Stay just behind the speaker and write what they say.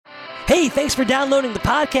Hey, thanks for downloading the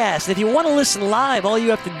podcast. If you want to listen live, all you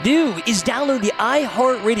have to do is download the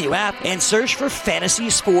iHeartRadio app and search for Fantasy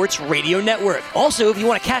Sports Radio Network. Also, if you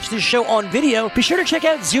want to catch this show on video, be sure to check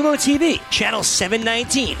out Zumo TV, channel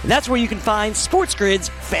 719. That's where you can find Sports Grid's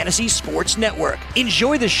Fantasy Sports Network.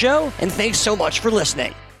 Enjoy the show, and thanks so much for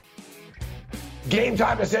listening. Game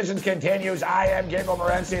Time Decisions continues. I am Gabriel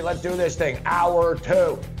Morency. Let's do this thing. Hour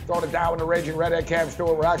 2. Throwing it down with the Raging Redhead Cam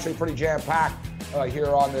Stewart. We're actually pretty jam-packed here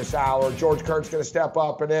on this hour. George Kurt's going to step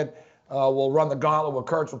up, and then we'll run the gauntlet with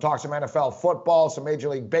Kurtz. We'll talk some NFL football, some Major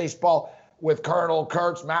League Baseball with Colonel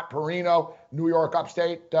Kurtz. Matt Perino,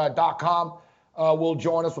 NewYorkUpstate.com will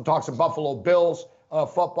join us. We'll talk some Buffalo Bills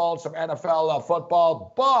football, some NFL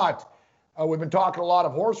football. But we've been talking a lot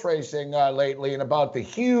of horse racing lately and about the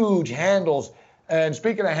huge handles. And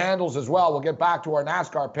speaking of handles as well, we'll get back to our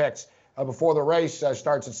NASCAR picks before the race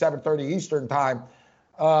starts at 7:30 Eastern time.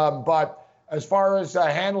 But as far as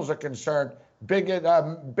handles are concerned, big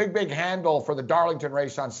handle for the Darlington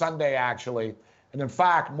race on Sunday, actually. And in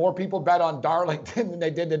fact, more people bet on Darlington than they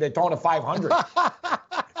did the Daytona 500.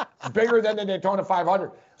 Bigger than the Daytona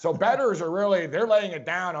 500. So bettors are really, they're laying it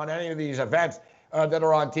down on any of these events that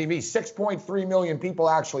are on TV. 6.3 million people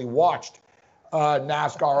actually watched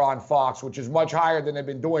NASCAR on Fox, which is much higher than they've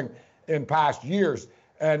been doing in past years.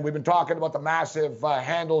 And we've been talking about the massive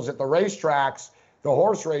handles at the racetracks. The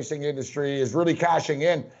horse racing industry is really cashing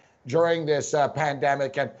in during this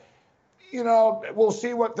pandemic. And, you know, we'll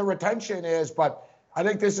see what the retention is, but I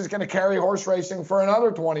think this is going to carry horse racing for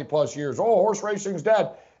another 20 plus years. Oh, horse racing's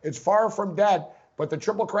dead. It's far from dead, but the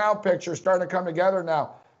Triple Crown picture is starting to come together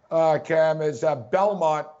now, Cam, as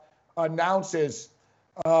Belmont announces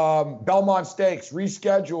Belmont Stakes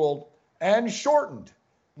rescheduled and shortened.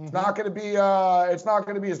 It's not going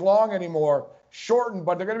to be as long anymore. Shortened,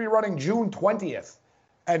 but they're going to be running June 20th.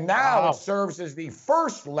 And now It serves as the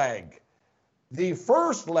first leg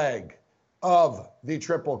of the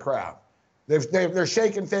Triple Crown. They're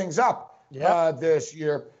shaking things up this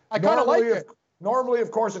year. I kind of like it. Normally, of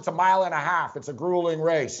course, it's a mile and a half. It's a grueling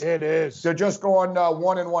race. It is. They're just going 1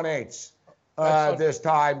 1/8 this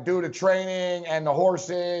time due to training and the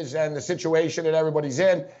horses and the situation that everybody's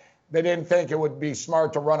in. They didn't think it would be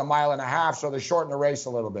smart to run a mile and a half, so they shortened the race a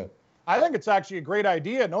little bit. I think it's actually a great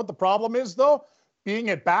idea. Know what the problem is, though? Being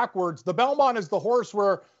it backwards. The Belmont is the horse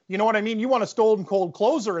where, you know what I mean? You want a stone cold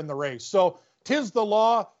closer in the race. So Tis the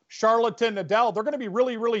Law, Charlatan, Adele, they're going to be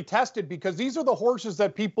really, really tested because these are the horses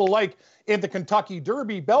that people like in the Kentucky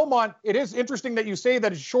Derby. Belmont, it is interesting that you say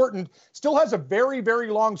that it's shortened, still has a very, very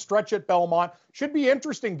long stretch at Belmont. Should be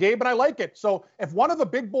interesting, Gabe, and I like it. So if one of the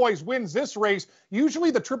big boys wins this race,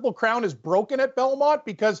 usually the Triple Crown is broken at Belmont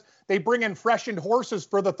because they bring in freshened horses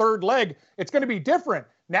for the third leg. It's going to be different.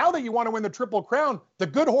 Now that you want to win the Triple Crown, the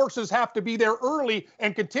good horses have to be there early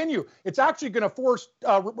and continue. It's actually going to force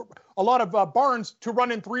a lot of barns to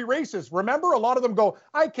run in 3 races. Remember, a lot of them go,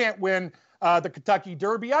 I can't win the Kentucky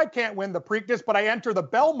Derby. I can't win the Preakness, but I enter the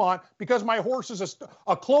Belmont because my horse is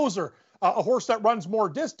a closer, a horse that runs more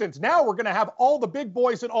distance. Now we're going to have all the big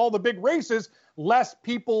boys in all the big races, less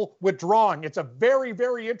people withdrawing. It's a very,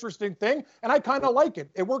 very interesting thing, and I kind of like it.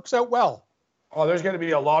 It works out well. Oh, there's going to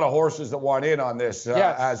be a lot of horses that want in on this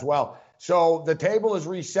as well. So the table is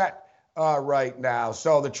reset right now.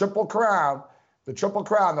 So the Triple Crown,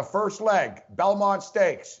 the first leg, Belmont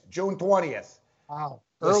Stakes, June 20th. Wow.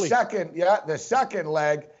 Early. The second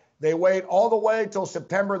leg, they wait all the way till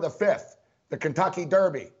September the 5th, the Kentucky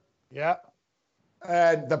Derby. Yeah.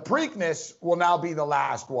 And the Preakness will now be the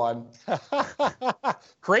last one.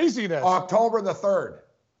 Craziness. October the 3rd.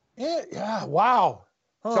 Yeah, wow.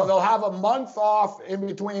 Huh. So they'll have a month off in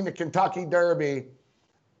between the Kentucky Derby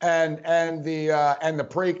and the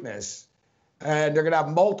Preakness, and they're going to have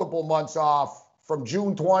multiple months off from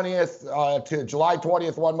June 20th to July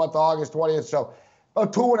 20th, 1 month, August 20th. So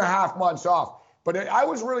about 2.5 months off. But I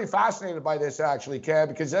was really fascinated by this actually, Cam,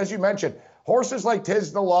 because as you mentioned, horses like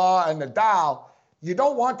Tis the Law and Nadal, you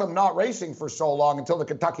don't want them not racing for so long until the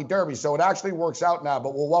Kentucky Derby. So it actually works out now.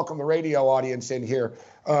 But we'll welcome the radio audience in here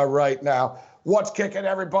right now. What's kicking,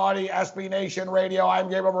 everybody? SB Nation Radio. I'm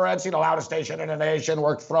Gabriel Morency, the loudest station in the nation.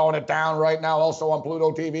 We're throwing it down right now. Also on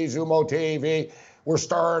Pluto TV, Zumo TV. We're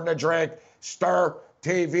stirring the drink. Stir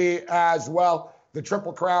TV as well. The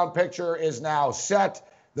Triple Crown picture is now set.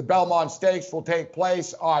 The Belmont Stakes will take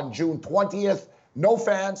place on June 20th. No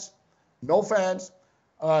fans. June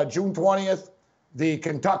 20th. the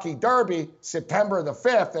Kentucky Derby September the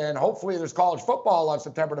 5th, and hopefully there's college football on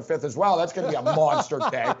September the 5th as well. That's going to be a monster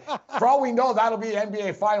day. For all we know, that'll be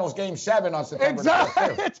NBA Finals Game 7 on September the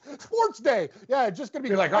 5th. It's sports day. Yeah, it's just going to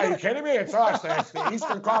be like, are you kidding me? It's us. It's the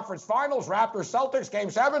Eastern Conference Finals, Raptors Celtics Game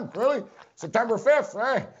 7. Really? September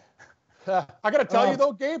 5th. Hey. I got to tell you,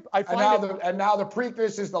 though, Gabe, I find and now the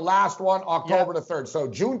Preakness is the last one, October the 3rd. So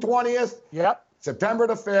June 20th, September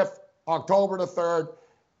the 5th, October the 3rd,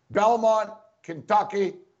 Belmont,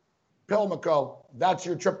 Kentucky, Pimlico. That's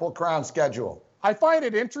your Triple Crown schedule. I find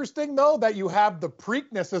it interesting, though, that you have the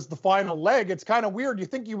Preakness as the final leg. It's kind of weird. You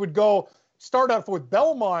think you would start off with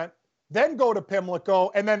Belmont, then go to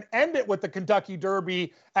Pimlico, and then end it with the Kentucky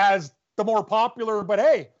Derby as the more popular. But,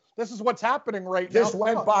 hey, this is what's happening right now. Just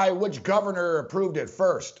went by which governor approved it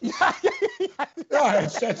first. It's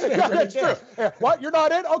true. Yeah. What? You're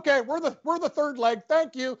not in? Okay, we're the third leg.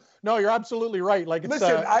 Thank you. No, you're absolutely right.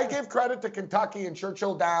 Listen, I give credit to Kentucky and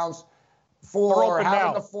Churchill Downs for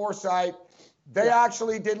having the foresight. They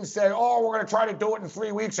actually didn't say, "Oh, we're going to try to do it in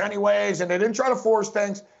 3 weeks anyways," and they didn't try to force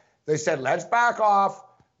things. They said, "Let's back off.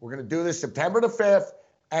 We're going to do this September the 5th."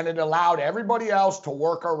 And it allowed everybody else to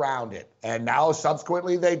work around it. And now,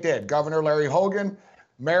 subsequently, they did. Governor Larry Hogan,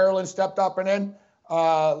 Maryland stepped up and in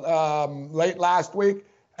late last week.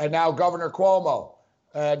 And now Governor Cuomo.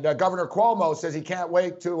 And Governor Cuomo says he can't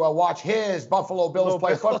wait to watch his Buffalo Bills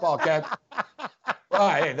play football, Ken.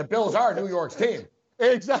 Well, hey, the Bills are New York's team.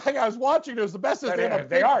 Exactly. I was watching. It was the best.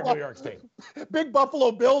 They are New York's team. Big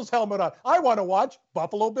Buffalo Bills helmet on. I want to watch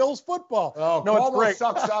Buffalo Bills football. Oh, no, Cuomo it's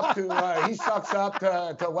great. He sucks up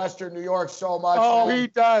to Western New York so much. Oh, man. He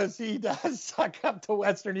does. He does suck up to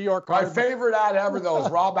Western New York. My favorite ad ever, though, is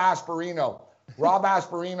Rob Asperino. Rob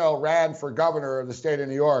Asperino ran for governor of the state of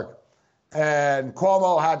New York. And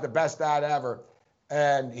Cuomo had the best ad ever.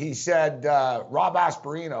 And he said Rob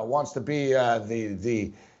Asperino wants to be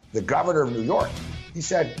the governor of New York. He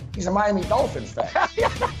said he's a Miami Dolphins fan.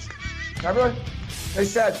 Remember? They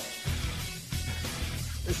said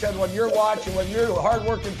when your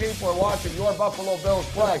hardworking people are watching your Buffalo Bills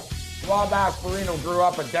play, Rob Asperino grew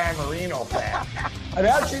up a Dan Marino fan. It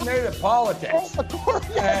actually made it politics. Of course,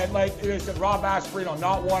 yeah. And they said Rob Asperino,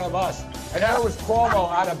 not one of us. And there was Cuomo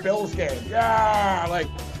at a Bills game. Yeah,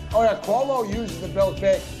 Cuomo uses the Bills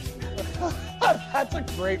big. That's a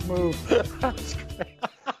great move. That's great.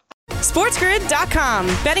 SportsGrid.com.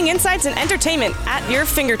 Betting insights and entertainment at your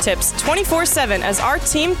fingertips 24/7 as our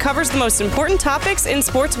team covers the most important topics in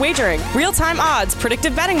sports wagering. Real-time odds,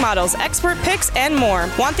 predictive betting models, expert picks, and more.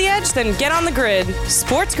 Want the edge? Then get on the grid.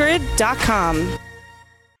 SportsGrid.com.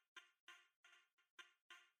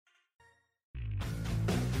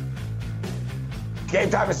 Game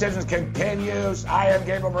Time Decisions continues. I am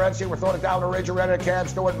Gabriel Morency. We're throwing it down to Ranger Red at Cam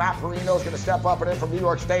Stewart. Matt Perino is going to step up and in from New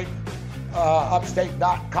York State.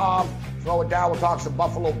 Upstate.com. Throw it down. We'll talk some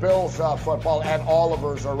Buffalo Bills football and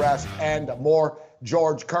Oliver's arrest and more.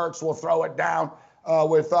 George Kurtz will throw it down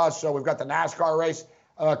with us. So we've got the NASCAR race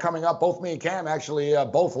coming up. Both me and Cam actually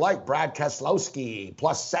both like Brad Keselowski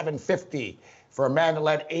plus 750 for a man that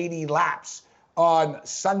led 80 laps on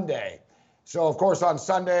Sunday. So, of course, on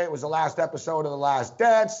Sunday, it was the last episode of The Last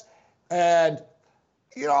Dance. And,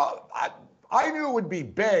 I knew it would be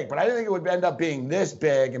big, but I didn't think it would end up being this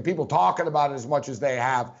big and people talking about it as much as they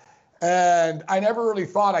have. And I never really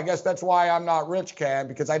thought, I guess that's why I'm not rich, Cam,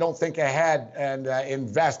 because I don't think ahead and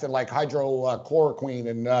invest in like hydrochloroquine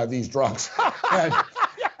and these drugs. and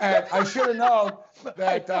I should have known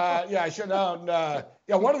that, I should have known,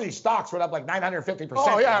 one of these stocks went up like 950%.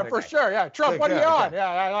 Oh, yeah, for sure. Yeah. Trump, what are you on? Yeah,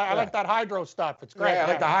 I like that hydro stuff. It's great. Yeah, I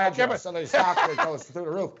like the hydro. Some of these stocks that goes through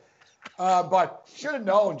the roof. But should have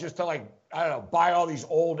known just to buy all these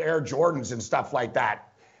old Air Jordans and stuff like that.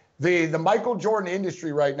 The Michael Jordan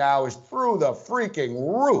industry right now is through the freaking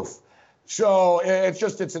roof. So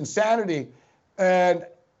it's insanity. And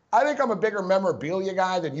I think I'm a bigger memorabilia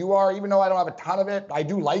guy than you are, even though I don't have a ton of it. I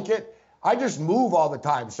do like it. I just move all the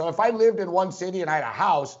time. So if I lived in one city and I had a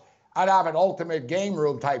house, I'd have an ultimate game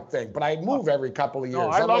room type thing. But I'd move every couple of years.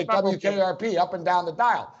 I love WKRP up and down the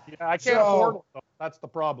dial. Yeah, I can't afford them, though. That's the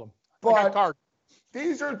problem. But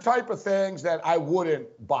these are the type of things that I wouldn't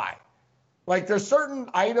buy. Like there's certain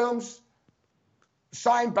items,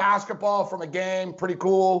 signed basketball from a game, pretty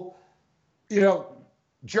cool.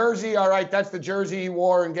 Jersey, all right, that's the jersey he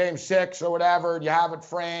wore in game 6 or whatever. You have it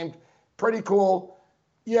framed, pretty cool.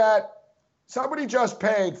 Yet somebody just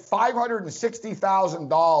paid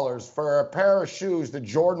 $560,000 for a pair of shoes that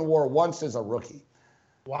Jordan wore once as a rookie.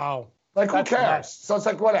 Wow. Who cares? Nice. So it's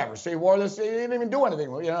like, whatever. So he wore this. He didn't even do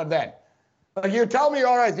anything, then. Like you tell me,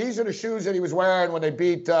 all right, these are the shoes that he was wearing when they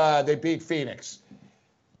beat Phoenix.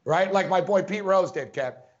 right? Like my boy Pete Rose did,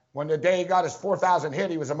 Kev. When the day he got his 4,000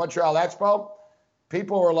 hit, he was at Montreal Expo.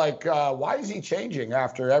 People were like, why is he changing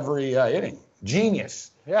after every inning?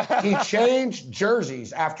 Genius. Yeah. He changed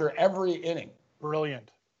jerseys after every inning.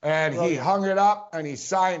 Brilliant. And he hung it up and he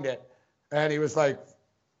signed it. And he was like,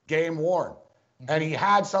 game worn. Mm-hmm. And he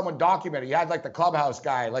had someone document it. He had like the clubhouse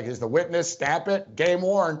guy, like the witness, stamp it, game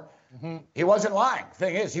worn. Mm-hmm. He wasn't lying.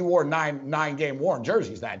 Thing is, he wore nine game worn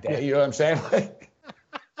jerseys that day. You know what I'm saying?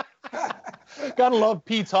 Gotta love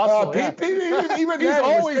Pete's hustle. Pete, even he's then,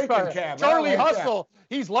 always he was thinking, Cam, Charlie Hustle.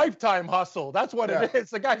 He's lifetime hustle. That's what it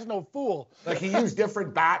is. The guy's no fool. Like he used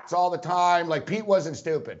different bats all the time. Like Pete wasn't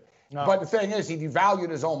stupid. No. But the thing is, he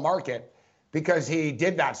devalued his own market because he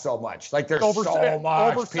did that so much. Like there's so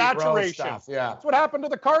much oversaturation. Stuff. Yeah, that's what happened to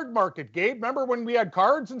the card market, Gabe. Remember when we had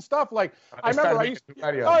cards and stuff? Like I used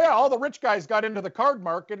to, all the rich guys got into the card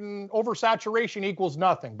market, and oversaturation equals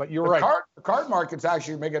nothing. But you're right. The card market's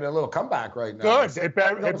actually making a little comeback right now. Good. It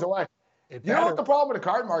comes away. You know what the problem with the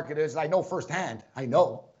card market is? I know firsthand. I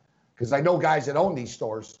know because I know guys that own these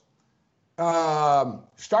stores.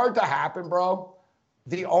 Start to happen, bro.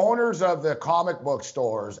 The owners of the comic book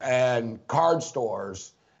stores and card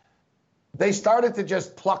stores, they started to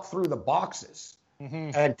just pluck through the boxes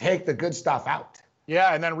and take the good stuff out.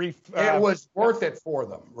 Yeah, and then it was worth it for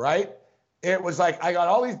them, right? It was like, I got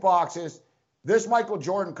all these boxes. This Michael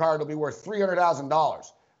Jordan card will be worth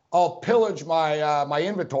 $300,000. I'll pillage my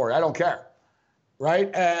inventory. I don't care, right?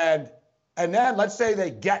 And then let's say they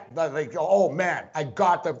go, oh man, I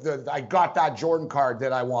got that Jordan card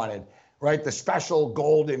that I wanted. Right, the special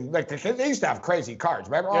golden, like they used to have crazy cards.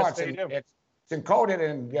 Remember, yes, it's encoded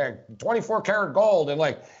in 24 karat gold, and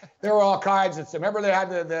like there were all kinds. Remember they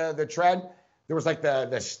had the trend. There was like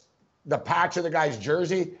the patch of the guy's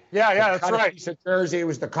jersey. Yeah, that's right. Piece of jersey. It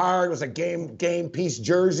was the card. It was a game piece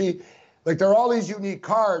jersey. Like there are all these unique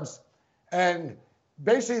cards, and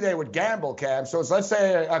basically they would gamble, Cam. So let's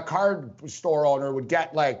say a card store owner would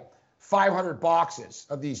get like 500 boxes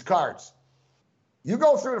of these cards. You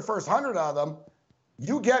go through the first 100 of them,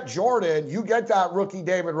 you get Jordan, you get that rookie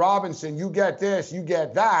David Robinson, you get this, you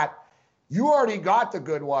get that. You already got the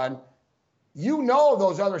good one. You know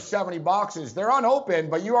those other 70 boxes, they're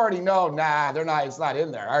unopened, but you already know, they're not. It's not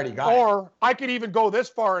in there. I already got it. Or I could even go this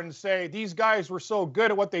far and say these guys were so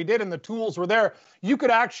good at what they did and the tools were there. You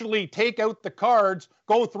could actually take out the cards,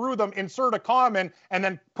 go through them, insert a comment, and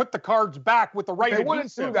then put the cards back with the right adhesive. They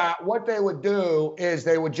wouldn't do that. What they would do is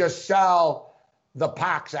they would just sell the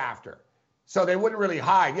packs after. So they wouldn't really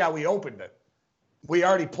hide. Yeah, we opened it. We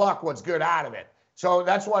already plucked what's good out of it. So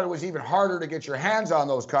that's why it was even harder to get your hands on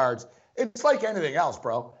those cards. It's like anything else,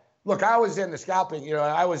 bro. Look, I was in the scalping,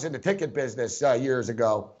 I was in the ticket business years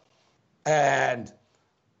ago. And,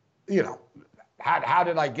 how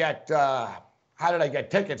did I get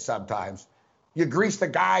tickets sometimes? You grease the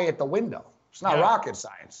guy at the window. It's not rocket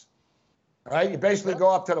science, right? You basically go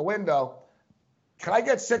up to the window. Can I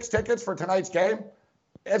get 6 tickets for tonight's game?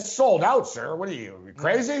 It's sold out, sir. What are you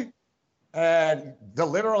crazy? And the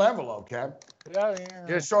literal envelope, Ken. Yeah.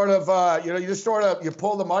 You sort of, you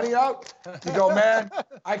pull the money out. You go, man,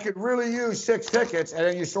 I could really use 6 tickets. And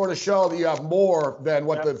then you sort of show that you have more than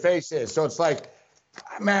what the face is. So it's like,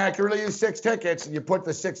 man, I could really use 6 tickets. And you put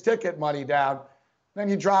the 6 ticket money down. Then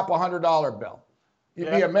you drop a $100 bill.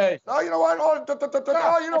 You'd be amazed. Oh, you know what? I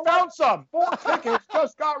found some. 4 tickets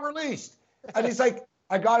just got released. And he's like,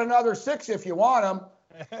 I got another 6 if you want them.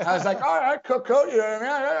 I was like, all right, cool. You know what I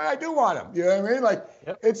mean? I do want them. You know what I mean? Like,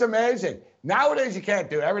 It's amazing. Nowadays, you can't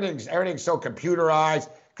do it. Everything's so computerized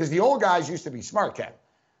because the old guys used to be smart, Ken.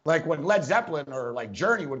 Like when Led Zeppelin or like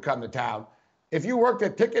Journey would come to town, if you worked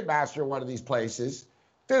at Ticketmaster, one of these places,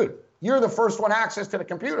 dude, you're the first one access to the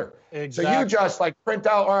computer. Exactly. So you just like print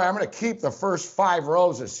out, all right, I'm going to keep the first 5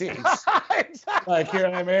 rows of seats. Exactly. Like, you know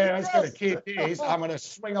what I mean? I'm just going to keep these. I'm going to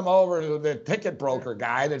swing them over to the ticket broker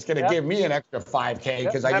guy that's going to give me an extra $5K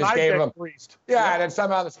because I just gave him. And then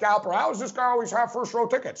somehow the scalper, how does this guy always have first row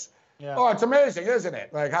tickets? Yeah. Oh, it's amazing, isn't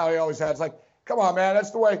it? Like how he always has. Like, come on, man, that's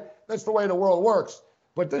the way the world works.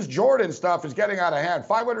 But this Jordan stuff is getting out of hand.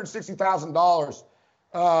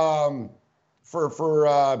 $560,000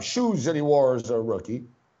 for shoes that he wore as a rookie.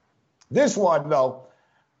 This one, though,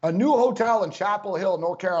 a new hotel in Chapel Hill,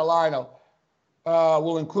 North Carolina,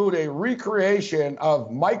 will include a recreation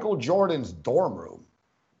of Michael Jordan's dorm room.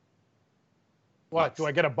 What, do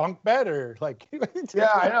I get a bunk bed or like? Yeah,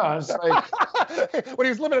 I know. It's like, when he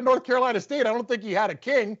was living in North Carolina State, I don't think he had a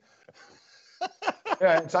king.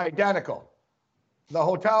 Yeah, it's identical. The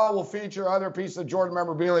hotel will feature other pieces of Jordan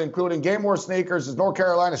memorabilia, including game worn sneakers, his North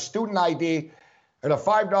Carolina student ID, and a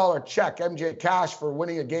 $5 check, MJ cash, for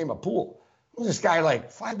winning a game of pool. Who's this guy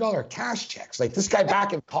like $5 cash checks? Like this guy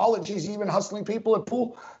back in college, he's even hustling people at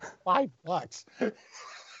pool. $5.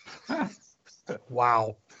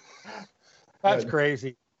 Wow. That's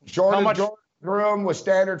crazy. Jordan room was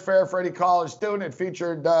standard fare for any college student. It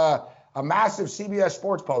featured a massive CBS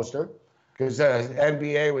Sports poster because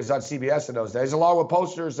NBA was on CBS in those days, along with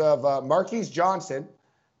posters of Marquise Johnson,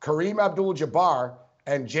 Kareem Abdul-Jabbar,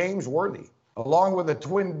 and James Worthy, along with a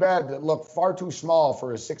twin bed that looked far too small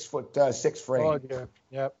for a 6'6" frame. Oh, yeah.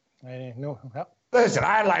 Yep. I know. Yep. Listen,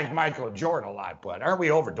 I like Michael Jordan a lot, but aren't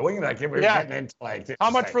we overdoing it? Like we're getting into like this. How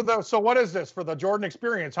much so what is this for the Jordan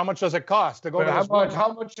experience? How much does it cost to go to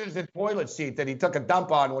how much is the toilet seat that he took a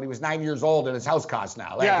dump on when he was 9 years old and his house costs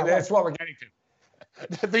now? Like, that's what we're getting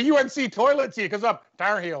to. The UNC toilet seat goes up,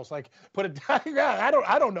 Tar Heels, like put it down. Yeah,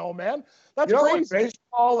 I don't know, man. That's crazy.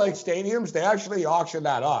 Baseball like stadiums, they actually auction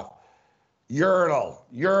that off.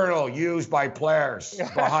 Urinal used by players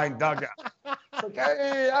behind dugout. Like,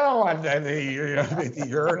 I don't want the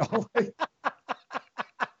urinal.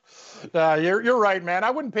 You're right, man. I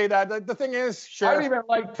wouldn't pay that. The thing is, I don't even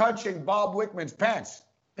like touching Bob Wickman's pants.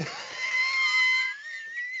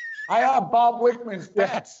 I have Bob Wickman's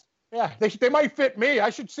pants. Yeah, they might fit me. I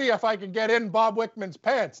should see if I can get in Bob Wickman's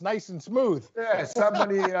pants, nice and smooth. Yeah,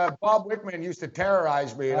 Bob Wickman used to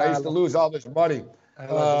terrorize me, and I used to lose all this money.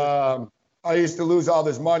 I used to lose all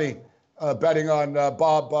this money betting on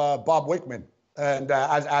Bob Wickman, and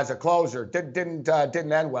as a closer, didn't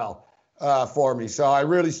end well for me. So I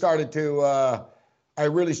really started to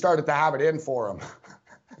have it in for him.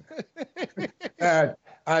 And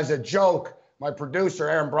as a joke, my producer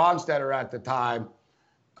Aaron Bronstetter at the time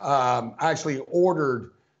actually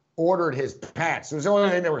ordered his pants. It was the only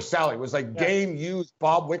thing they were selling. It was like game used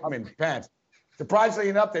Bob Wickman pants. Surprisingly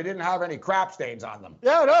enough, they didn't have any crap stains on them.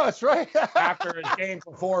 Yeah, no, that's right. After his game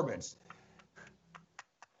performance.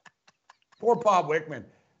 Poor Bob Wickman.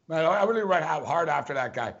 Man, I really went hard after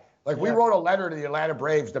that guy. Like, we wrote a letter to the Atlanta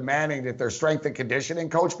Braves demanding that their strength and conditioning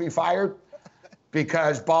coach be fired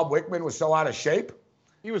because Bob Wickman was so out of shape.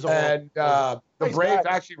 He was and the Braves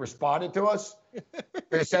actually responded to us.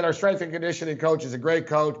 They said our strength and conditioning coach is a great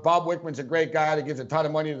coach. Bob Wickman's a great guy that gives a ton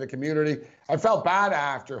of money to the community. I felt bad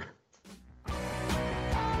after.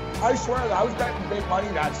 I swear that I was betting big money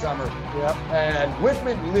that summer. Yep. And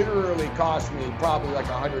Wickman literally cost me probably like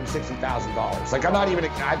 $160,000. Like, I'm not even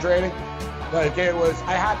exaggerating. Like, it was,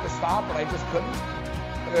 I had to stop, but I just couldn't.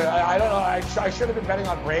 I don't know. I should have been betting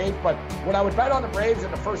on Braves, but when I would bet on the Braves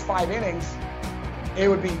in the first 5 innings, I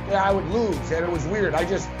would lose, and it was weird.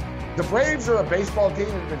 The Braves are a baseball team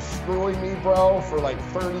that have been screwing me, bro, for like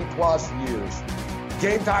 30 plus years.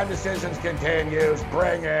 Game time decisions continues.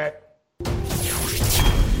 Bring it.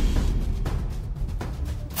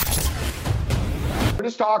 We're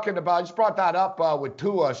just talking about, I just brought that up with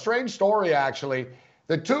Tua. Strange story, actually.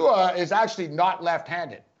 The Tua is actually not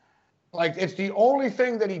left-handed. Like, it's the only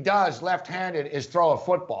thing that he does left-handed is throw a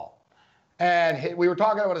football. And we were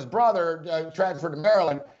talking about his brother transferred to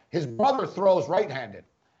Maryland. His brother throws right-handed.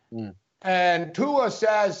 And Tua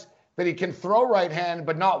says that he can throw right-handed,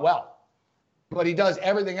 but not well. But he does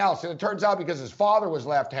everything else. And it turns out because his father was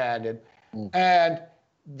left-handed. And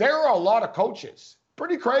there are a lot of coaches.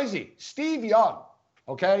 Pretty crazy. Steve Young.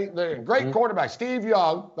 Okay, the great quarterback, Steve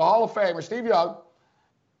Young, the Hall of Famer, Steve Young,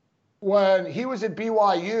 when he was at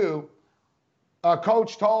BYU, a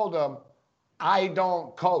coach told him, I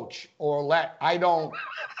don't coach I don't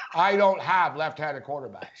have left-handed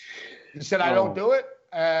quarterbacks. He said, I don't do it.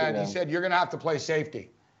 And he said, you're going to have to play safety.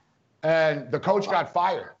 And the coach got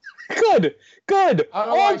fired. Good.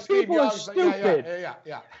 All people are stupid.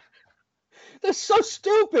 Yeah. They're so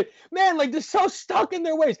stupid. Man, like, they're so stuck in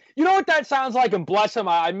their ways. You know what that sounds like? And bless him,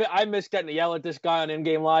 I miss getting to yell at this guy on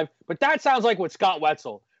In-Game Live. But that sounds like what Scott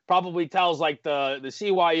Wetzel probably tells, like, the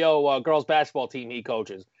CYO girls basketball team he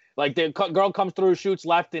coaches. Like, the girl comes through, shoots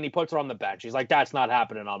left, and he puts her on the bench. He's like, that's not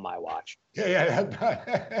happening on my watch. Yeah.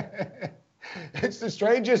 It's the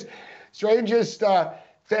strangest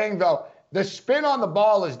thing, though. The spin on the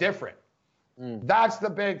ball is different. That's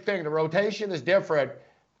the big thing. The rotation is different.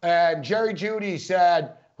 And Jerry Jeudy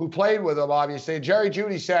said, who played with him, obviously, Jerry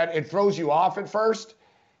Jeudy said it throws you off at first,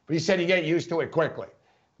 but he said you get used to it quickly.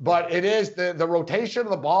 But it is, the rotation of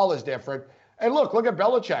the ball is different. And look at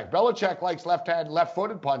Belichick. Belichick likes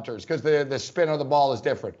left-footed punters because the spin of the ball is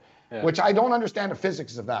different, which I don't understand the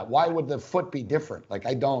physics of that. Why would the foot be different? Like,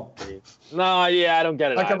 I don't. No, yeah, I don't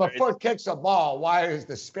get it Like, either. if a foot kicks a ball, why is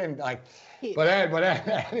the spin like, but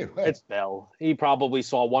anyway. It's Bill. He probably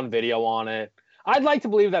saw one video on it. I'd like to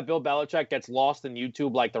believe that Bill Belichick gets lost in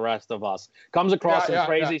YouTube like the rest of us. Comes across some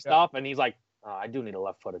crazy stuff, and he's like, I do need a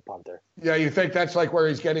left-footed punter. Yeah, you think that's like where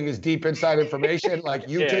he's getting his deep inside information, like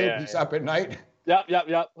YouTube? He's up at night.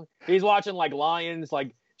 Yep. He's watching like lions,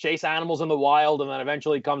 like chase animals in the wild, and then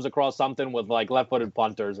eventually comes across something with like left-footed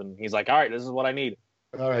punters, and he's like, all right, this is what I need.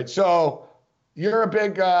 All right, so you're a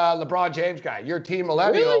big LeBron James guy. You're Team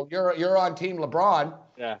Millennial. Really? You're on Team LeBron.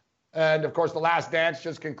 Yeah. And of course, The Last Dance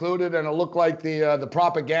just concluded, and it looked like the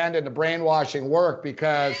propaganda and the brainwashing worked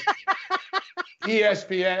because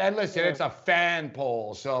ESPN. And listen, it's a fan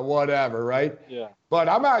poll, so whatever, right? Yeah. But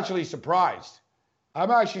I'm actually surprised. I'm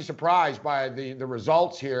actually surprised by the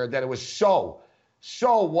results here, that it was so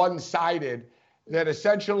one-sided that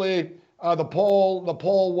essentially the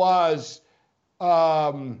poll was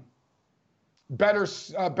better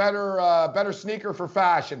sneaker for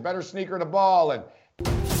fashion, better sneaker to ball, and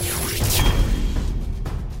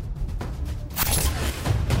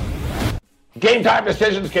Game Time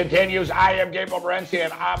Decisions continues. I am Gabriel Morency,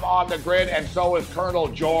 and I'm on the grid, and so is Colonel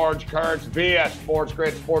George Kurtz via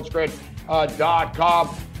SportsGrid.com.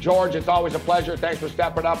 George, it's always a pleasure. Thanks for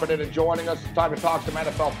stepping up and joining us. It's time to talk some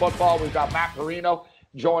NFL football. We've got Matt Perino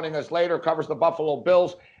joining us later, covers the Buffalo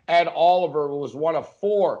Bills. Ed Oliver was one of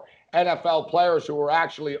 4 NFL players who were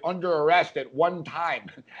actually under arrest at one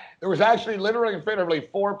time. There was actually literally and figuratively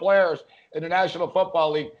 4 players in the National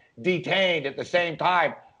Football League detained at the same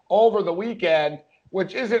time over the weekend,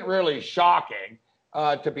 which isn't really shocking,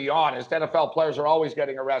 to be honest. NFL players are always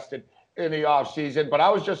getting arrested in the offseason, but I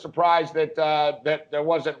was just surprised that there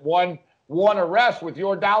wasn't one arrest with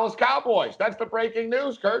your Dallas Cowboys. That's the breaking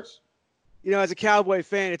news, Kurtz. You know, as a Cowboy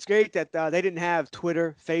fan, it's great that they didn't have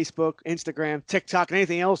Twitter, Facebook, Instagram, TikTok, and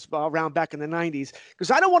anything else around back in the 90s,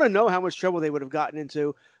 because I don't want to know how much trouble they would have gotten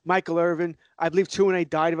into. Michael Irvin, I believe 2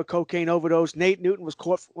 died of a cocaine overdose. Nate Newton was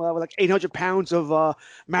caught with like 800 pounds of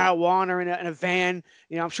marijuana in a van.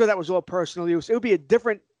 You know, I'm sure that was all personal use. It would be a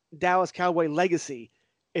different Dallas Cowboy legacy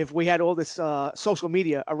if we had all this social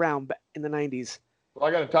media around in the 90s. Well,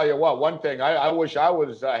 I got to tell you what, one thing, I wish I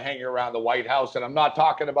was hanging around the White House, and I'm not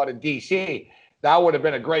talking about in D.C. That would have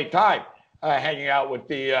been a great time hanging out with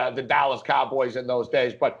the Dallas Cowboys in those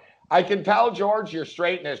days. But I can tell, George, your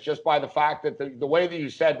straightness just by the fact that the way that you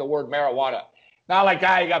said the word marijuana. Not like,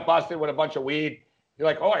 you got busted with a bunch of weed. You're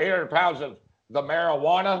like, 800 pounds of the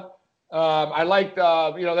marijuana. I liked,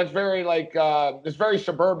 that's very it's very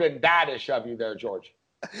suburban dadish of you there, George.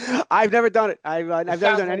 I've never done it. I've never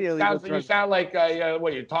done any illegal drugs. You sound like,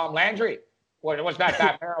 you're Tom Landry? What's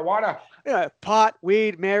that marijuana? Yeah, pot,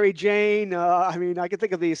 weed, Mary Jane. I can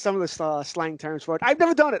think of some of the slang terms for it. I've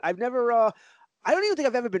never done it. I've never, I don't even think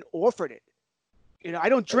I've ever been offered it. You know, I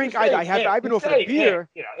don't drink. I've been offered a beer.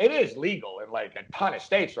 It is legal in like a ton of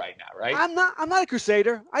states right now, right? I'm not a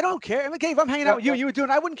crusader. I don't care. If I'm hanging out with you would do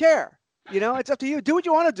it. I wouldn't care. You know, it's up to you. Do what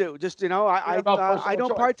you want to do. Just, I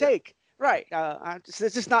don't partake. Right. It's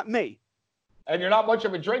just not me. And you're not much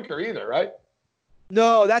of a drinker either, right?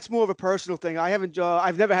 No, that's more of a personal thing.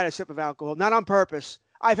 I've never had a sip of alcohol, not on purpose.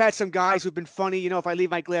 I've had some guys who've been funny. You know, if I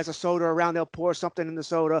leave my glass of soda around, they'll pour something in the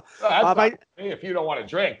soda. If you don't want to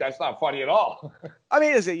drink, that's not funny at all.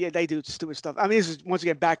 They do stupid stuff. This is, once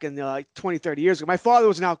again, back in 20, 30 years ago. My father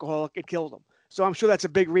was an alcoholic. It killed him. So I'm sure that's a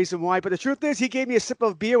big reason why. But the truth is, he gave me a sip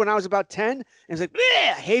of beer when I was about 10, and he's like,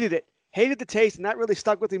 I hated it. Hated the taste, and that really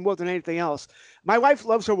stuck with me more than anything else. My wife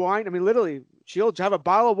loves her wine. Literally, she'll have a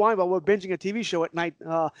bottle of wine while we're binging a TV show at night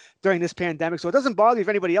during this pandemic. So it doesn't bother me if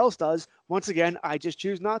anybody else does. Once again, I just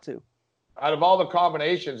choose not to. Out of all the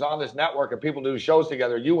combinations on this network of people who do shows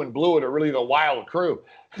together, you and Blewett are really the wild crew.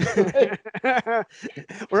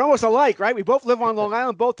 We're almost alike, right? We both live on Long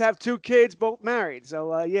Island, both have 2 kids, both married.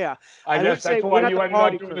 So, yeah. I guess that's why you ended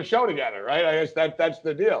up doing the show together, right? I guess that's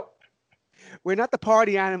the deal. We're not the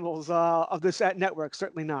party animals of this network.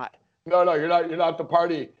 Certainly not. No, you're not. You're not the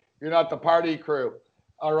party. You're not the party crew.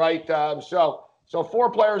 All right. So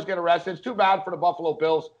 4 players get arrested. It's too bad for the Buffalo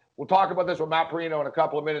Bills. We'll talk about this with Matt Perino in a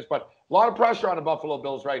couple of minutes. But a lot of pressure on the Buffalo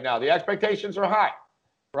Bills right now. The expectations are high,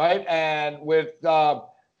 right? And with the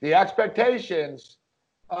expectations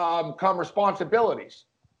come responsibilities.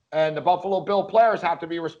 And the Buffalo Bill players have to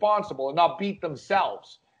be responsible and not beat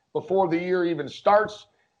themselves before the year even starts.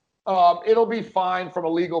 It'll be fine from a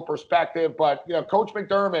legal perspective, but Coach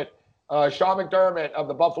McDermott, Sean McDermott of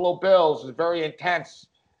the Buffalo Bills, is a very intense,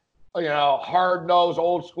 hard-nosed,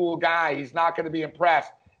 old-school guy. He's not going to be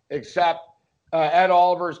impressed, except Ed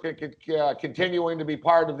Oliver's continuing to be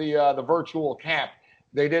part of the virtual camp.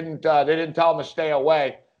 They didn't tell him to stay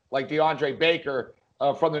away like DeAndre Baker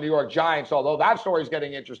from the New York Giants. Although that story is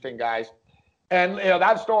getting interesting, guys, and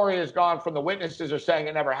that story has gone from the witnesses are saying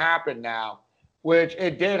it never happened now. Which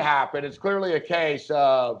it did happen. It's clearly a case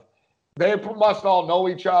of They must all know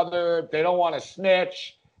each other. They don't want to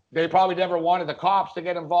snitch. They probably never wanted the cops to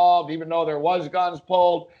get involved, even though there was guns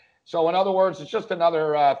pulled. So, in other words, it's just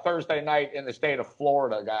another Thursday night in the state of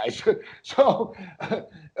Florida, guys. So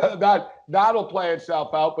that'll play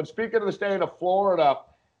itself out. But speaking of the state of Florida,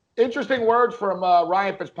 interesting words from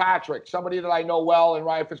Ryan Fitzpatrick, somebody that I know well, and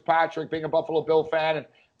Ryan Fitzpatrick being a Buffalo Bill fan and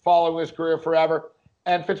following his career forever.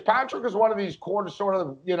 And Fitzpatrick is one of these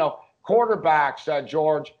quarterbacks,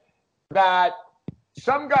 George, that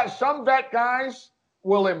some vet guys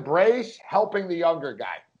will embrace helping the younger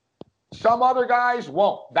guy. Some other guys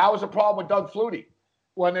won't. That was a problem with Doug Flutie.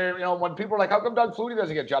 When when people are like, how come Doug Flutie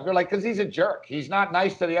doesn't get a job? They're like, because he's a jerk. He's not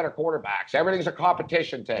nice to the other quarterbacks. Everything's a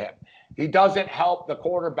competition to him. He doesn't help the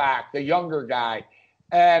quarterback, the younger guy.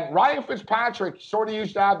 And Ryan Fitzpatrick sort of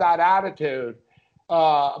used to have that attitude,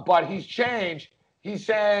 but he's changed. He's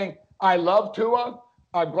saying, I love Tua.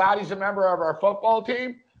 I'm glad he's a member of our football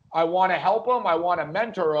team. I want to help him. I want to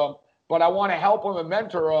mentor him, but I want to help him and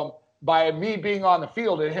mentor him by me being on the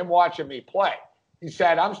field and him watching me play. He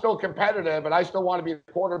said, I'm still competitive and I still want to be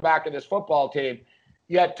the quarterback of this football team.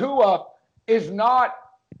 Yet Tua is not,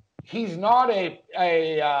 he's not like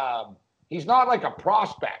a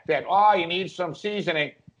prospect that, he needs some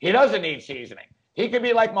seasoning. He doesn't need seasoning. He could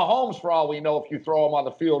be like Mahomes for all we know if you throw him on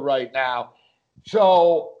the field right now.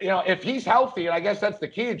 So, if he's healthy, and I guess that's the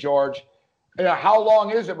key, George, how long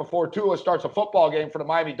is it before Tua starts a football game for the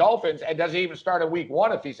Miami Dolphins, and does he even start in week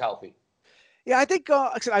 1 if he's healthy? Yeah, I think,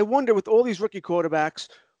 I wonder with all these rookie quarterbacks,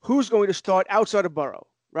 who's going to start outside of Burrow,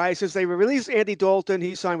 right? Since they released Andy Dalton,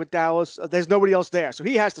 he signed with Dallas, there's nobody else there. So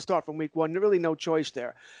he has to start from week 1. Really no choice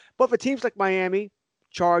there. But for teams like Miami,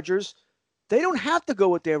 Chargers, they don't have to go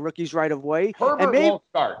with their rookies right away. Herbert won't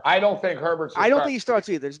start. I don't think Herbert's I don't think he starts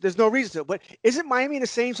either. There's no reason to. But isn't Miami in the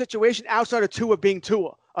same situation outside of Tua being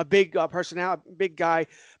Tua, a big personality, big guy?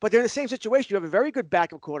 But they're in the same situation. You have a very good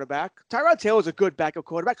backup quarterback. Tyrod Taylor's a good backup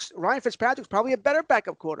quarterback. Ryan Fitzpatrick's probably a better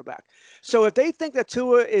backup quarterback. So if they think that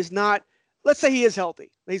Tua is not, let's say he is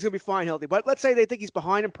healthy. He's going to be fine healthy. But let's say they think he's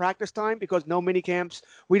behind in practice time because no mini camps.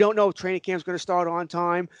 We don't know if training camp's going to start on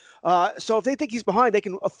time. So if they think he's behind, they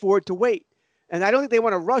can afford to wait. And I don't think they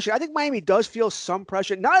want to rush it. I think Miami does feel some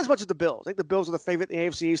pressure, not as much as the Bills. I think the Bills are the favorite in the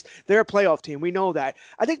AFC East. They're a playoff team. We know that.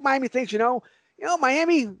 I think Miami thinks,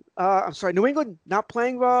 Miami, New England not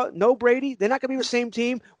playing no Brady. They're not going to be the same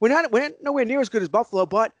team. We're nowhere near as good as Buffalo,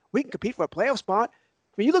 but we can compete for a playoff spot. I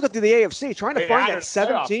mean, you look at the AFC, trying to find that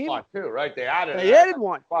 7th team. Too, right? They added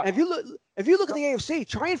one. And if you look at the AFC,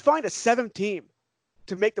 try and find a 7th team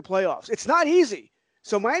to make the playoffs. It's not easy.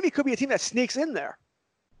 So Miami could be a team that sneaks in there.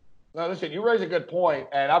 No, listen, you raise a good point,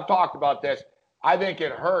 and I've talked about this. I think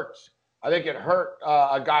it hurts. I think it hurt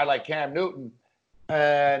a guy like Cam Newton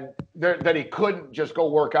and that he couldn't just go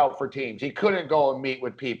work out for teams. He couldn't go and meet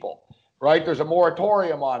with people, right? There's a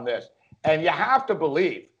moratorium on this. And you have to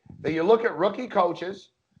believe that you look at rookie coaches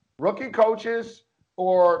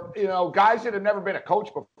or, guys that have never been a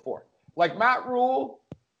coach before. Like Matt Rule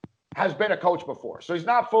has been a coach before, so he's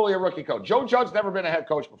not fully a rookie coach. Joe Judge's never been a head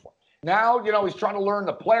coach before. Now, he's trying to learn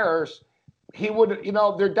the players. He would,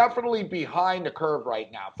 they're definitely behind the curve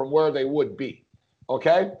right now from where they would be.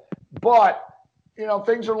 Okay. But,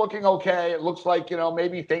 things are looking okay. It looks like,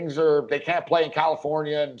 maybe they can't play in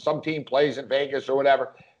California and some team plays in Vegas or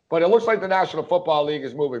whatever. But it looks like the National Football League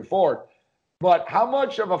is moving forward. But how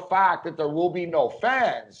much of a fact that there will be no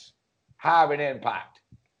fans have an impact?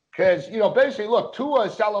 Because, basically, look, Tua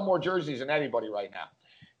is selling more jerseys than anybody right now.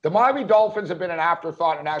 The Miami Dolphins have been an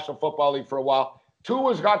afterthought in the National Football League for a while.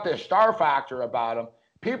 Tua's got this star factor about him.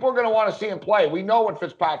 People are going to want to see him play. We know what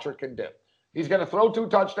Fitzpatrick can do. He's going to throw 2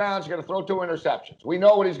 touchdowns. He's going to throw 2 interceptions. We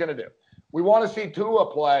know what he's going to do. We want to see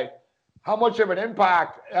Tua play. How much of an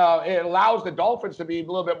impact it allows the Dolphins to be a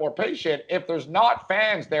little bit more patient if there's not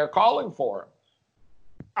fans there calling for him.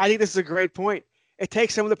 I think this is a great point. It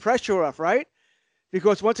takes some of the pressure off, right?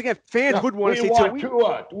 Because once again, fans would want to see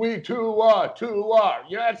Tua. Tua.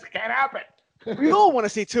 Yeah, that can't happen. We all want to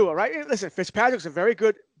see Tua, right? Listen, Fitzpatrick's a very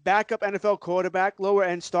good backup NFL quarterback, lower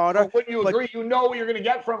end starter. Wouldn't you agree? You know what you're going to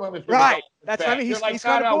get from him. Right. That's I mean, he's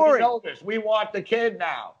kind of boring. We know this. We want the kid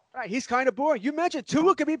now. Right. He's kind of boring. You mentioned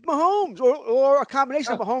Tua could be Mahomes or a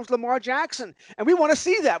combination of Mahomes, Lamar Jackson, and we want to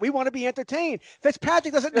see that. We want to be entertained.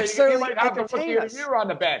 Fitzpatrick doesn't necessarily entertain us. You're on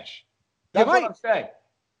the bench. That's what I'm saying.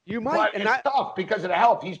 You might. But it's tough because of the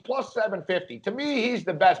health. He's plus 750. To me, he's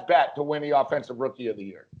the best bet to win the Offensive Rookie of the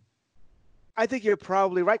Year. I think you're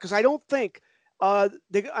probably right because I don't think I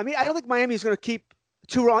don't think Miami's going to keep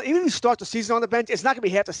Tua on. Even if he starts the season on the bench, it's not going to be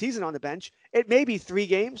half the season on the bench. It may be 3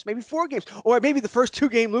 games, maybe 4 games, or maybe the first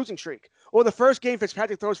 2-game losing streak, Or the first game,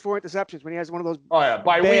 Fitzpatrick throws 4 interceptions when he has one of those. Oh yeah,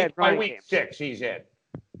 by week games. 6, he's in.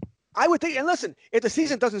 I would think. And listen, if the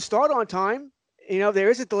season doesn't start on time, there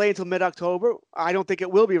is a delay until mid-October. I don't think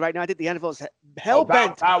it will be right now. I think the NFL is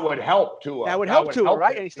hell-bent. That would help Tua. That would help Tua,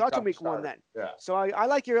 right? And he starts in week 1 then. Yeah. So I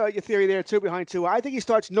like your theory there, too, behind Tua. I think he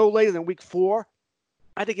starts no later than week 4.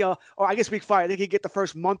 I think I guess week 5. I think he'd get the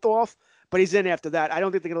first month off, but he's in after that. I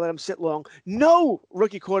don't think they're going to let him sit long. No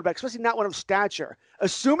rookie quarterback, especially not one of stature,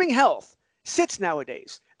 assuming health, sits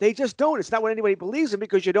nowadays. They just don't. It's not what anybody believes in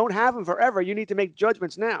because you don't have him forever. You need to make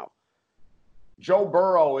judgments now. Joe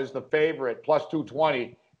Burrow is the favorite, plus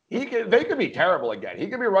 220. They could be terrible again. He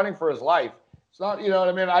could be running for his life. It's not, you know what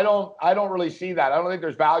I mean? I don't really see that. I don't think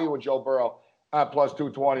there's value with Joe Burrow at plus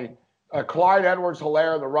 220. Clyde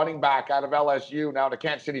Edwards-Helaire, the running back out of LSU, now the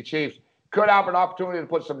Kansas City Chiefs, could have an opportunity to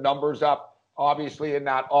put some numbers up, obviously, in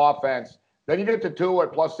that offense. Then you get to Tua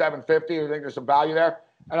at plus 750. I think there's some value there.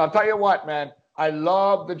 And I'll tell you what, man, I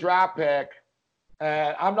love the draft pick.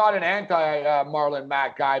 And I'm not an anti-Marlon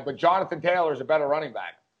Mack guy, but Jonathan Taylor is a better running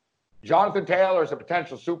back. Jonathan Taylor is a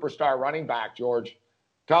potential superstar running back, George. I'm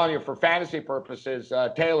telling you, for fantasy purposes,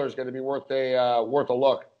 Taylor is going to be worth a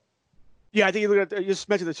look. Yeah, I think you just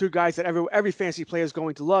mentioned the 2 guys that every fantasy player is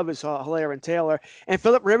going to love is Helaire and Taylor. And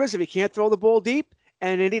Phillip Rivers, if he can't throw the ball deep,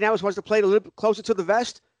 and Indianapolis wants to play it a little bit closer to the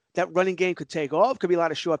vest, that running game could take off. Could be a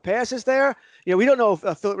lot of short passes there. We don't know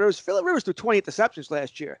if Phillip Rivers threw 20 interceptions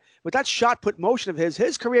last year. But that shot put motion of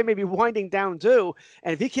his career may be winding down too.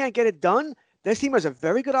 And if he can't get it done, this team has a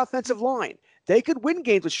very good offensive line. They could win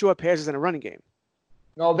games with short passes in a running game.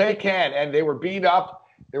 No, they can. And they were beat up.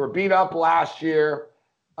 They were beat up last year.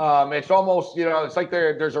 It's almost, it's like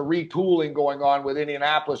there's a retooling going on with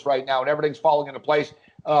Indianapolis right now, and everything's falling into place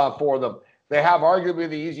for them. They have arguably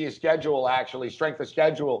the easiest schedule, actually, strength of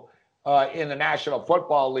schedule in the National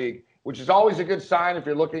Football League, which is always a good sign if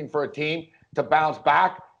you're looking for a team to bounce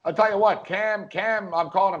back. I'll tell you what, Cam, I'm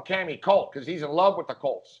calling him Cammy Colt because he's in love with the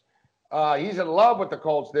Colts. He's in love with the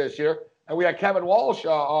Colts this year. And we had Kevin Walsh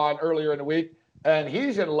on earlier in the week, and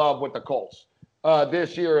he's in love with the Colts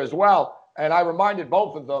this year as well. And I reminded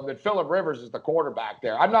both of them that Phillip Rivers is the quarterback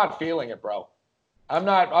there. I'm not feeling it, bro. I'm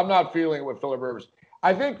not feeling it with Phillip Rivers.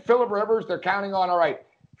 I think Phillip Rivers, they're counting on, all right,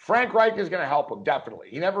 Frank Reich is going to help him, definitely.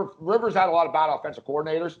 Rivers had a lot of bad offensive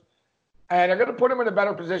coordinators, and they're going to put him in a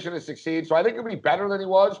better position to succeed. So I think he'll be better than he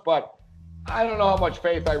was, but I don't know how much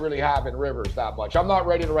faith I really have in Rivers that much. I'm not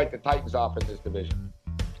ready to write the Titans off in this division.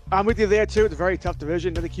 I'm with you there, too. It's a very tough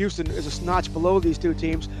division. I think Houston is a notch below these 2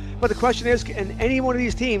 teams. But the question is, can any one of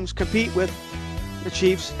these teams compete with the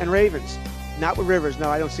Chiefs and Ravens? Not with Rivers. No,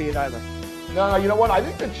 I don't see it either. No, you know what? I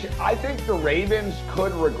think the Ravens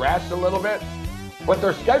could regress a little bit, but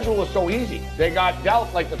their schedule is so easy. They got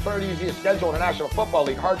dealt like the 3rd easiest schedule in the National Football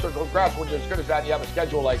League. Hard to regress when you're as good as that. You have a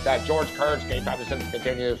schedule like that. George Kurtz, Game Time Decisions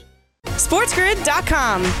continues.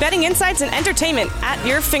 SportsGrid.com. Betting insights and entertainment at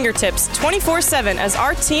your fingertips 24/7 as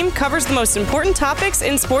our team covers the most important topics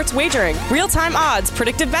in sports wagering. Real-time odds,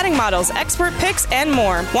 predictive betting models, expert picks, and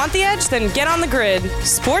more. Want the edge? Then get on the grid.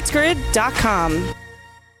 SportsGrid.com.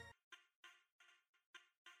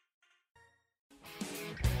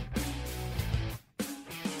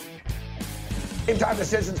 Game Time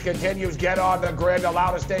Decisions continues. Get on the grid, the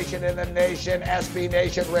loudest station in the nation, SB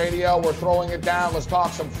Nation Radio. We're throwing it down. Let's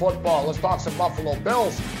talk some football. Let's talk some Buffalo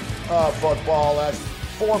Bills football. As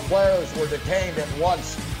 4 players were detained at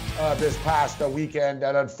once this past weekend,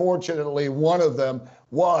 and unfortunately, one of them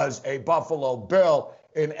was a Buffalo Bill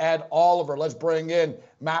in Ed Oliver. Let's bring in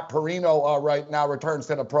Matt Perino right now, returns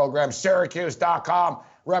to the program. Syracuse.com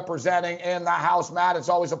representing in the house. Matt, it's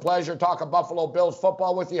always a pleasure talking Buffalo Bills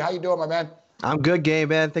football with you. How you doing, my man? I'm good, Gabe,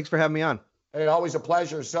 man. Thanks for having me on. Hey, always a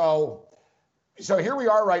pleasure. So here we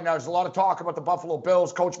are right now. There's a lot of talk about the Buffalo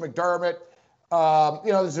Bills, Coach McDermott.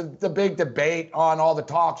 There's the big debate on all the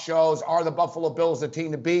talk shows. Are the Buffalo Bills the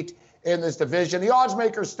team to beat in this division? The odds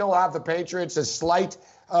makers still have the Patriots as slight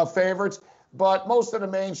favorites, but most of the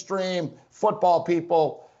mainstream football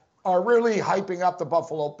people are really hyping up the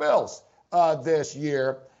Buffalo Bills this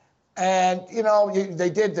year. And, they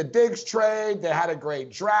did the Diggs trade. They had a great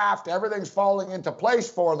draft. Everything's falling into place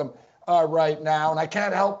for them right now. And I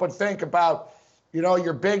can't help but think about,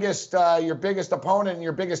 your biggest opponent and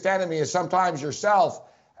your biggest enemy is sometimes yourself.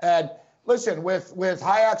 And listen, with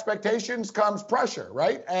high expectations comes pressure,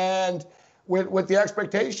 right? And with the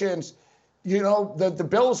expectations, the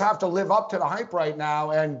Bills have to live up to the hype right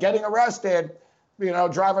now. And getting arrested,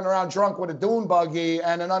 driving around drunk with a dune buggy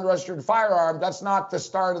and an unregistered firearm, that's not the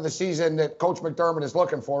start of the season that Coach McDermott is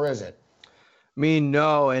looking for, is it? I mean,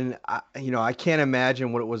 no, and I can't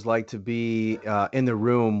imagine what it was like to be in the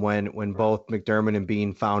room when both McDermott and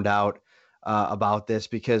Bean found out about this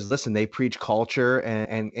because, listen, they preach culture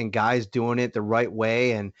and guys doing it the right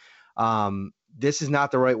way. And this is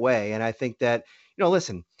not the right way. And I think that,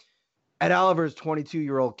 listen, Ed Oliver's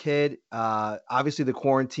 22-year-old kid. Obviously, the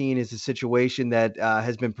quarantine is a situation that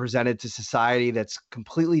has been presented to society that's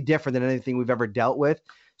completely different than anything we've ever dealt with.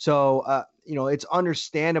 So, it's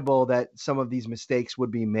understandable that some of these mistakes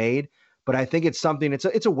would be made, but I think it's something.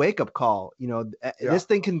 It's a wake-up call. This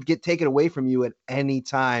thing can get taken away from you at any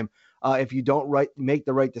time if you don't make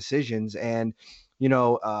the right decisions. And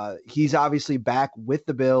he's obviously back with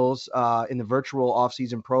the Bills in the virtual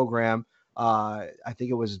offseason program. I think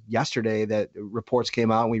it was yesterday that reports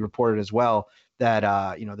came out, and we reported as well that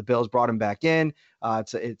the Bills brought him back in.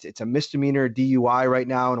 It's a misdemeanor DUI right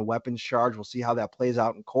now and a weapons charge. We'll see how that plays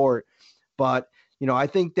out in court. But I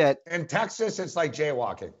think that in Texas, it's like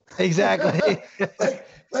jaywalking. Exactly.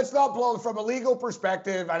 Let's not blow from a legal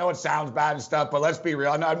perspective. I know it sounds bad and stuff, but let's be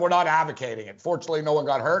real. We're not advocating it. Fortunately, no one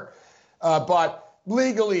got hurt. But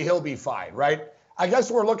legally, he'll be fine, right? I guess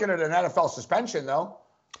we're looking at an NFL suspension, though.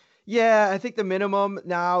 Yeah, I think the minimum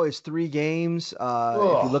now is 3 games.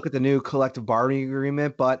 If you look at the new collective bargaining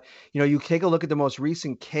agreement, but you take a look at the most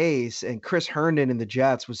recent case, and Chris Herndon in the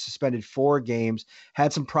Jets was suspended 4 games,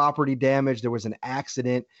 had some property damage. There was an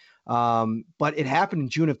accident, but it happened in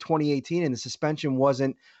June of 2018, and the suspension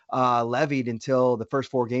wasn't levied until the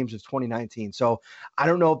first 4 games of 2019. So I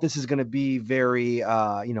don't know if this is going to be very,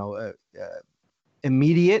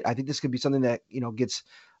 immediate. I think this could be something that gets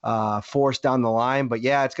forced down the line, but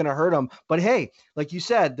yeah, it's going to hurt them. But hey, like you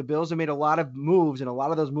said, the Bills have made a lot of moves, and a lot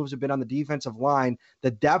of those moves have been on the defensive line. The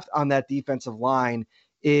depth on that defensive line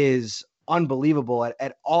is unbelievable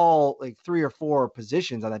at all, like 3 or 4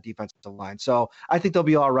 positions on that defensive line. So I think they'll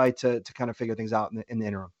be all right to kind of figure things out in the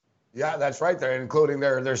interim. Yeah, that's right. They're including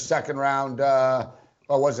their second round.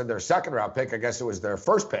 Was it their second round pick? I guess it was their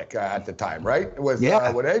first pick at the time, right? With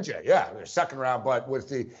AJ. Yeah, their second round, but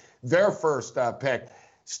with their first pick.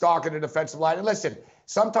 Stalking the defensive line. And listen,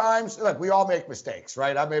 sometimes, look, we all make mistakes,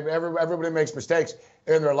 right? Everybody makes mistakes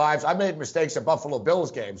in their lives. I made mistakes at Buffalo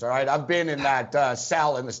Bills games, all right? I've been in that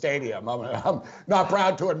cell in the stadium. I'm not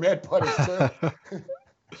proud to admit, but it's true.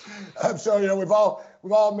 So, we've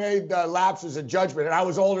all made lapses in judgment. And I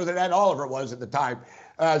was older than Ed Oliver was at the time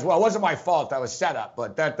as well. It wasn't my fault. I was set up,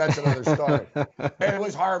 but that's another story. And it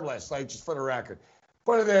was harmless, like, just for the record.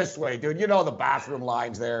 Put it this way, dude. The bathroom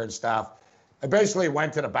lines there and stuff. I basically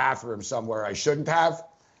went to the bathroom somewhere I shouldn't have.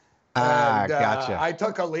 Gotcha. I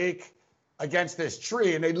took a leak against this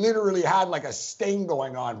tree, and they literally had like a sting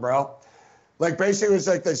going on, bro. Like basically it was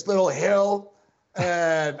like this little hill,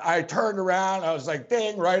 and I turned around. I was like,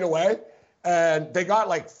 ding, right away. And they got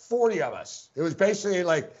like 40 of us. It was basically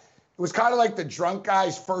like, it was kind of like the drunk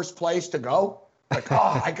guy's first place to go. Like,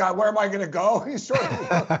 where am I going to go? You sort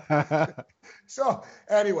of. So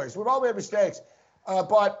anyways, we've all made mistakes.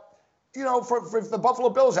 But for the Buffalo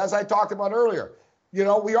Bills, as I talked about earlier,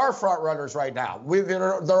 we are front runners right now.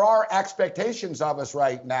 There are expectations of us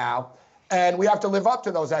right now, and we have to live up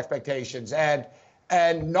to those expectations and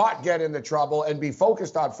not get into trouble and be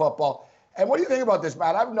focused on football. And what do you think about this,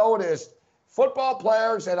 Matt? I've noticed football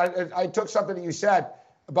players, and I took something that you said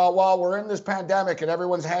about, we're in this pandemic and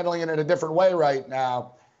everyone's handling it in a different way right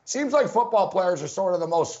now. Seems like football players are sort of the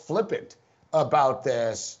most flippant about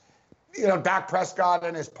this. Dak Prescott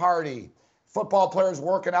and his party, football players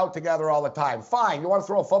working out together all the time. Fine, you want to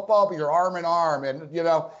throw a football, but you're arm in arm. And,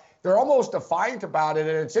 they're almost defiant about it.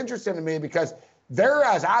 And it's interesting to me because they're,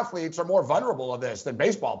 as athletes, are more vulnerable of this than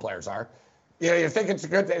baseball players are. You think it's a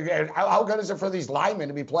good thing. How good is it for these linemen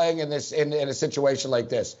to be playing in a situation like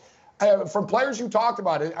this? From players you talked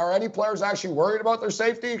about, are any players actually worried about their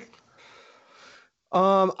safety?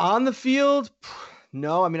 On the field,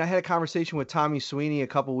 no. I mean, I had a conversation with Tommy Sweeney a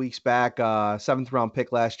couple weeks back, 7th round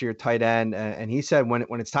pick last year, tight end, and he said when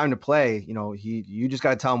it's time to play, you just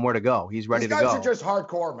got to tell him where to go. He's ready to go. These guys are just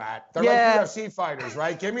hardcore, Matt. They're like UFC fighters,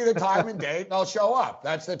 right? Give me the time and date, and I'll show up.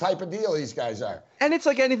 That's the type of deal these guys are. And it's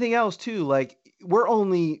like anything else too. Like, we're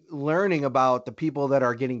only learning about the people that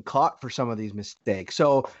are getting caught for some of these mistakes.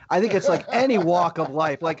 So I think it's like any walk of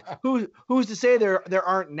life. Like, who's to say there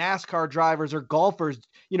aren't NASCAR drivers or golfers,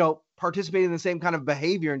 participating in the same kind of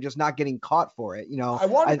behavior and just not getting caught for it. I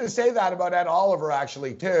wanted to say that about Ed Oliver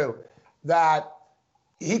actually too, that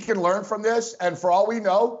he can learn from this. And for all we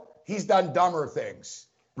know, he's done dumber things.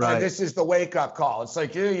 Right. And this is the wake up call. It's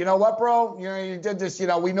like, you know what, bro? You did this,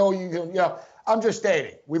 we know you, I'm just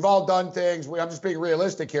stating, we've all done things. I'm just being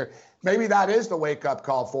realistic here. Maybe that is the wake up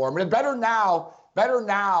call for him. And better now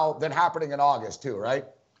than happening in August too, right?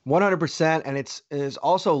 100%. And it is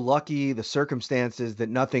also lucky the circumstances that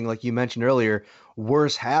nothing, like you mentioned earlier,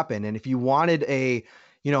 worse happened. And if you wanted a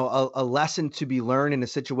lesson to be learned in a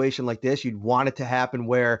situation like this, you'd want it to happen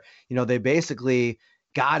where, they basically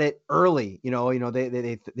got it early.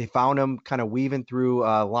 They found him kind of weaving through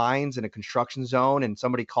lines in a construction zone, and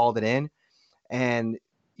somebody called it in. And,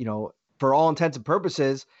 for all intents and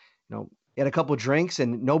purposes, he had a couple of drinks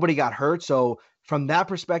and nobody got hurt. So from that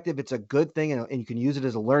perspective, it's a good thing, and you can use it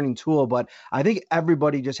as a learning tool. But I think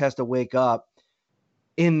everybody just has to wake up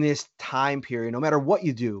in this time period, no matter what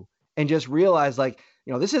you do, and just realize, like,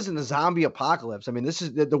 this isn't a zombie apocalypse. I mean, this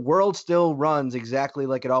is the world still runs exactly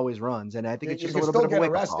like it always runs. And I think it's just a little bit of a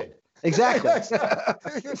wake-up call. Exactly.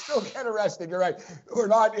 You can still get arrested. You're right.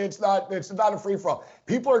 It's not a free-for-all.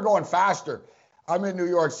 People are going faster. I'm in New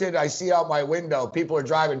York City. I see out my window, people are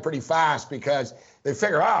driving pretty fast because they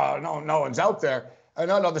figure, no one's out there.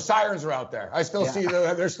 No, the sirens are out there. I still see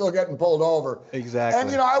they're still getting pulled over.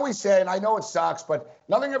 Exactly. And, I always say, and I know it sucks, but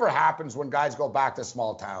nothing ever happens when guys go back to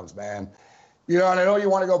small towns, man. And I know you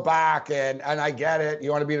want to go back, and I get it.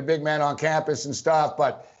 You want to be the big man on campus and stuff,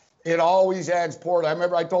 but it always ends poorly. I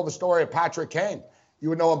remember I told the story of Patrick Kane. You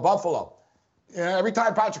would know in Buffalo. Every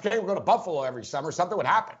time Patrick Kane would go to Buffalo every summer, something would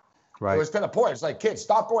happen. Right. It was to the point. It's like, kids,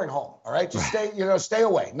 stop going home. All right, just stay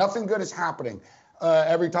away. Nothing good is happening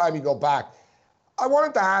every time you go back. I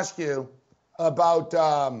wanted to ask you about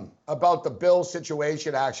the Bills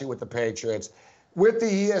situation actually with the Patriots, with the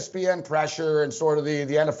ESPN pressure and sort of the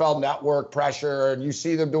NFL Network pressure, and you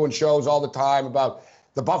see them doing shows all the time about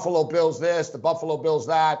the Buffalo Bills this, the Buffalo Bills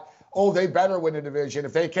that. Oh, they better win a division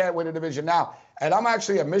if they can't win a division now. And I'm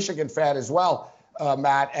actually a Michigan fan as well,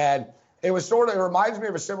 Matt, and it reminds me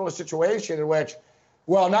of a similar situation in which,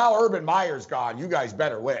 well, now Urban Meyer's gone. You guys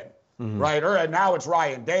better win, right? And now it's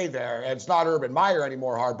Ryan Day there, and it's not Urban Meyer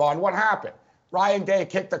anymore, Harbaugh. And what happened? Ryan Day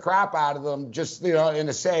kicked the crap out of them just, in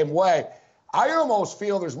the same way. I almost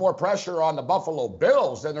feel there's more pressure on the Buffalo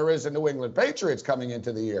Bills than there is the New England Patriots coming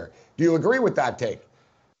into the year. Do you agree with that take?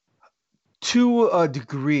 To a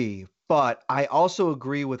degree. But I also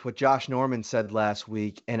agree with what Josh Norman said last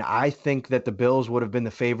week, and I think that the Bills would have been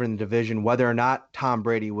the favorite in the division whether or not Tom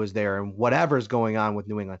Brady was there and whatever's going on with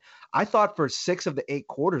New England. I thought for 6 of the 8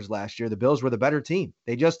 quarters last year, the Bills were the better team.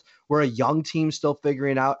 They just were a young team still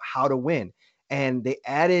figuring out how to win, and they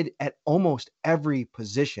added at almost every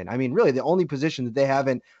position. I mean, really, the only position that they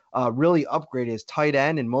haven't really upgraded is tight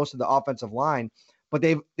end and most of the offensive line, but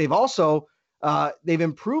they've also they've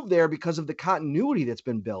improved there because of the continuity that's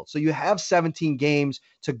been built. So you have 17 games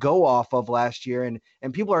to go off of last year,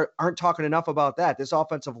 and people aren't talking enough about that. This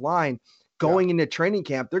offensive line going into training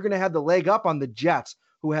camp, they're going to have the leg up on the Jets,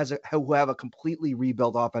 who have a completely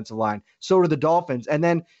rebuilt offensive line. So do the Dolphins, and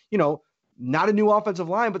then not a new offensive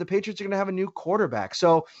line, but the Patriots are going to have a new quarterback.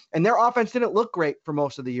 So, and their offense didn't look great for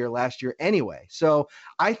most of the year last year anyway. So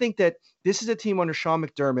I think that this is a team under Sean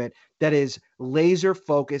McDermott that is laser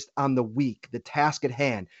focused on the week, the task at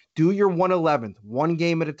hand. Do your 1/11th, one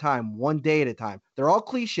game at a time, one day at a time. They're all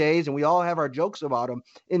cliches, and we all have our jokes about them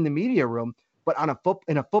in the media room. But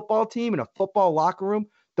in a football team, in a football locker room,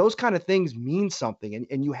 those kind of things mean something.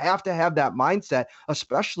 And you have to have that mindset,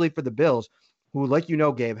 especially for the Bills, who, like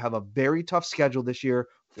Gabe, have a very tough schedule this year,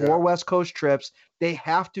 4 West Coast trips. They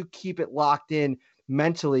have to keep it locked in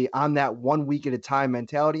mentally on that 1 week at a time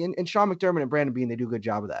mentality. And Sean McDermott and Brandon Beane, they do a good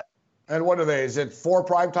job of that. And what are they? Is it 4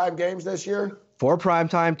 primetime games this year? 4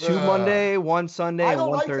 primetime, 2 Monday, 1 Sunday, and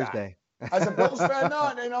 1 Thursday. As a Bills fan,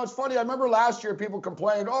 no, it's funny. I remember last year people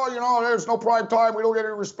complained, there's no primetime. We don't get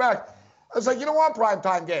any respect. I was like, you don't want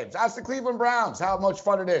primetime games. Ask the Cleveland Browns how much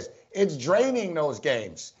fun it is. It's draining, those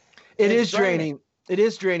games. It is draining. It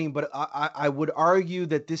is draining, but I would argue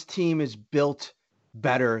that this team is built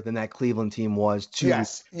better than that Cleveland team was to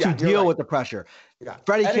deal with the pressure. Yeah.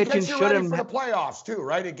 Freddie and Kitchens it gets you ready for the playoffs too,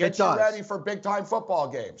 right? It gets you ready for big-time football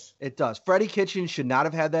games. It does. Freddie Kitchens should not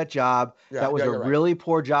have had that job. That was a really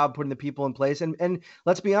poor job putting the people in place. And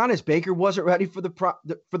let's be honest, Baker wasn't ready for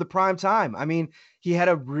the prime time. I mean, he had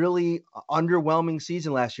a really underwhelming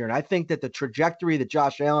season last year, and I think that the trajectory that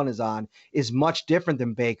Josh Allen is on is much different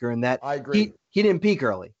than Baker, in that I agree. He didn't peak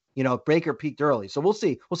early. Baker peaked early. So we'll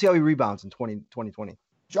see. We'll see how he rebounds in 2020.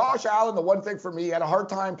 Josh Allen, the one thing for me, had a hard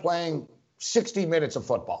time playing 60 minutes of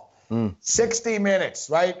football. 60 minutes,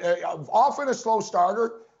 right? Often a slow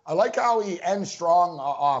starter. I like how he ends strong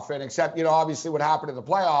often, except, obviously what happened in the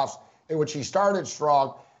playoffs, in which he started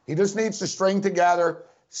strong. He just needs to string together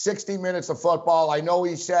 60 minutes of football. I know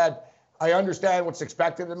he said, I understand what's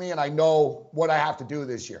expected of me, and I know what I have to do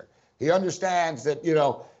this year. He understands that,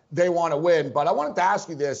 they want to win. But I wanted to ask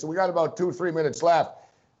you this, and we got about 2 or 3 minutes left.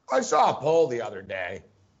 I saw a poll the other day.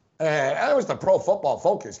 And I was the Pro Football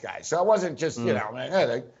Focus guy. So I wasn't just, you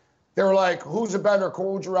know, they were like, who's a better,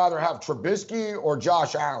 would you rather have Trubisky or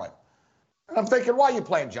Josh Allen? And I'm thinking, why are you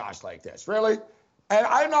playing Josh like this? Really? And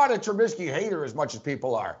I'm not a Trubisky hater as much as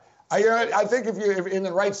people are. I think if in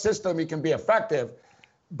the right system, he can be effective.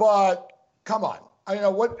 But come on.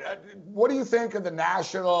 What do you think of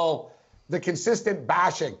the consistent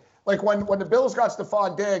bashing? Like when the Bills got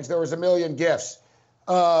Stephon Diggs, there was a million gifs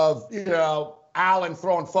of, you know, Allen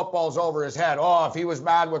throwing footballs over his head. Oh, if he was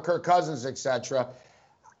mad with Kirk Cousins, etc.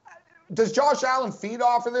 Does Josh Allen feed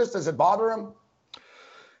off of this? Does it bother him?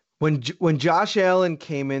 When Josh Allen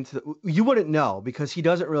came you wouldn't know because he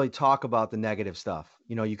doesn't really talk about the negative stuff.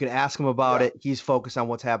 You know, you can ask him about it. He's focused on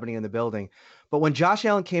what's happening in the building. But when Josh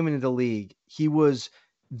Allen came into the league, he was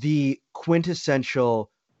the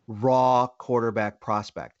quintessential raw quarterback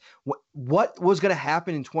prospect. What was going to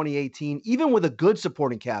happen in 2018, even with a good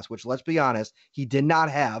supporting cast, which let's be honest, he did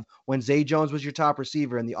not have when Zay Jones was your top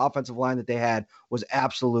receiver and the offensive line that they had was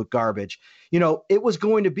absolute garbage. You know, it was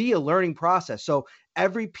going to be a learning process. So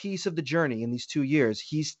every piece of the journey in these 2 years,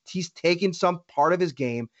 he's taken some part of his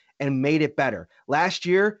game and made it better. Last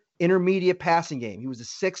year, intermediate passing game. He was the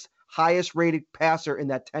sixth highest rated passer in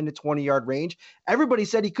that 10 to 20 yard range. Everybody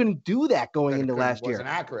said he couldn't do that going into last year. Wasn't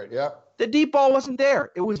accurate, yeah. The deep ball wasn't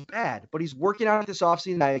there. It was bad, but he's working out this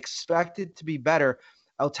offseason. I expect it to be better.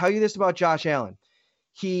 I'll tell you this about Josh Allen.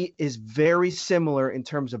 He is very similar in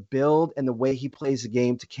terms of build and the way he plays the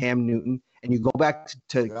game to Cam Newton. And you go back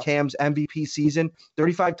to Cam's MVP season,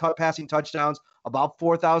 35 passing touchdowns, about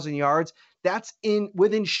 4,000 yards. That's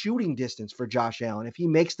within shooting distance for Josh Allen. If he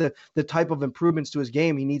makes the type of improvements to his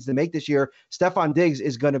game he needs to make this year, Stephon Diggs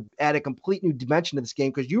is going to add a complete new dimension to this game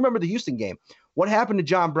because you remember the Houston game. What happened to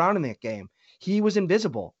John Brown in that game? He was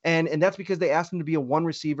invisible, and that's because they asked him to be a one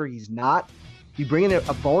receiver. He's not. You bring in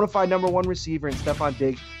a bona fide number one receiver in Stephon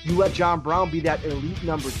Diggs. You let John Brown be that elite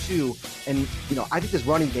number two. And, you know, I think this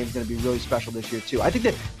running game is going to be really special this year, too. I think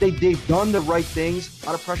that they've done the right things. A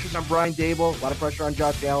lot of pressures on Brian Dable, a lot of pressure on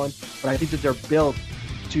Josh Allen. But I think that they're built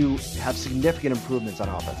to have significant improvements on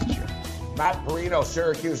offense this year. Matt Perino,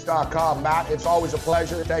 Syracuse.com. Matt, it's always a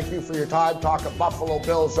pleasure. Thank you for your time talking Buffalo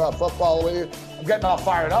Bills football with you. I'm getting all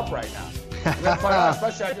fired up right now.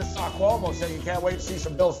 Especially I just saw Cuomo say you can't wait to see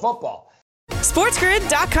some Bills football.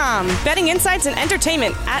 SportsGrid.com. Betting insights and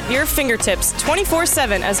entertainment at your fingertips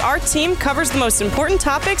 24/7 as our team covers the most important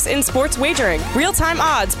topics in sports wagering. Real-time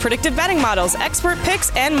odds, predictive betting models, expert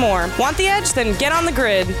picks, and more. Want the edge? Then get on the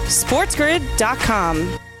grid.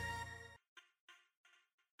 SportsGrid.com.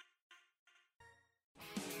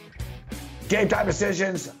 Game Time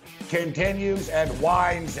Decisions continues and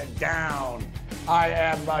winds down. I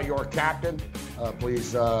am your captain.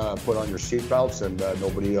 Please put on your seatbelts and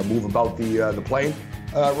nobody move about the plane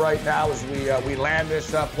right now as we land this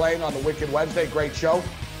plane on the Wicked Wednesday. Great show.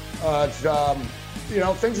 It's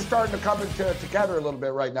things are starting to come together a little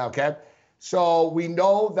bit right now, Ken. So we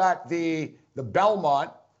know that the Belmont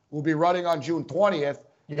will be running on June 20th,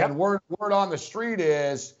 and word on the street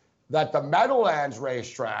is that the Meadowlands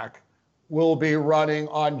racetrack will be running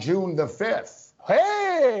on June the 5th.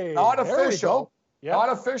 Hey, not official. Not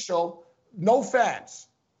official. No fans.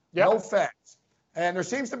 No fans. And there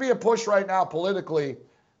seems to be a push right now politically.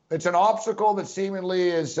 It's an obstacle that seemingly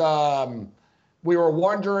is, we were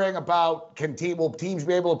wondering about, will teams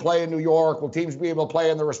be able to play in New York? Will teams be able to play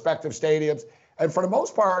in their respective stadiums? And for the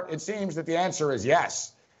most part, it seems that the answer is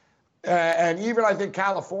yes. And even I think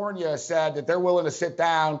California said that they're willing to sit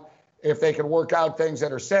down if they can work out things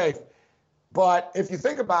that are safe. But if you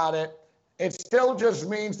think about it, it still just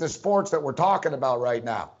means the sports that we're talking about right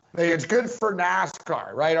now. It's good for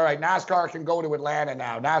NASCAR, right? All right, NASCAR can go to Atlanta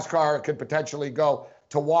now. NASCAR could potentially go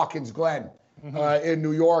to Watkins Glen in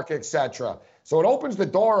New York, etc. So it opens the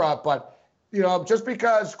door up. But, just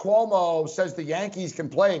because Cuomo says the Yankees can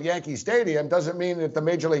play at Yankee Stadium doesn't mean that the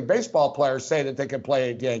Major League Baseball players say that they can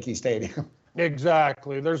play at Yankee Stadium.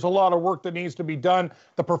 Exactly. There's a lot of work that needs to be done.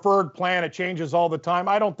 The preferred plan, it changes all the time.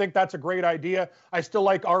 I don't think that's a great idea. I still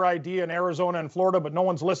like our idea in Arizona and Florida, but no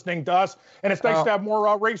one's listening to us. And it's nice to have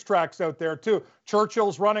more racetracks out there, too.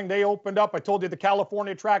 Churchill's running. They opened up. I told you the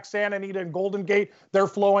California track, Santa Anita and Golden Gate, they're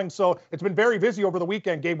flowing. So it's been very busy over the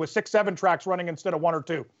weekend, Gabe, with 6-7 tracks running instead of 1 or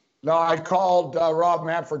 2. No, I called Rob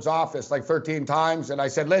Manfred's office like 13 times, and I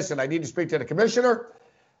said, listen, I need to speak to the commissioner.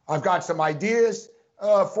 I've got some ideas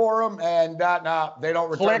for them, and no, they don't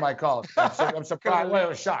return my calls. I'm surprised. I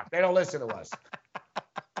was shocked. They don't listen to us.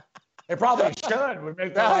 They probably should. It would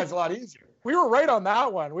make their lives a lot easier. We were right on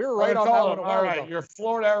that one. We were right on that one. All right, your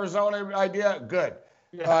Florida, Arizona idea, good.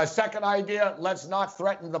 Yeah. Second idea, let's not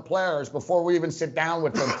threaten the players before we even sit down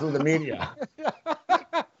with them through the media.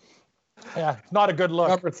 Yeah, it's not a good look.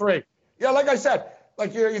 Number 3. Yeah, like I said,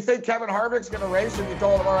 like you think Kevin Harvick's going to race and you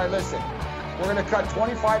told him, all right, listen, we're going to cut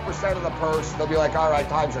 25% of the purse. They'll be like, all right,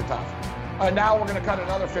 times are tough. And now we're going to cut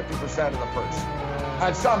another 50% of the purse.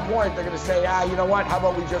 At some point, they're going to say, you know what? How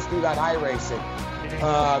about we just do that iRacing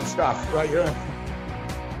stuff, right?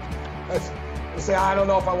 They say, I don't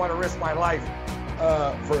know if I want to risk my life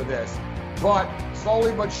for this. But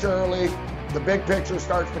slowly but surely, the big picture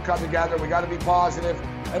starts to come together. We got to be positive.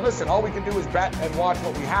 And listen, all we can do is bet and watch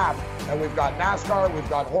what we have. And we've got NASCAR, we've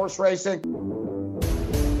got horse racing.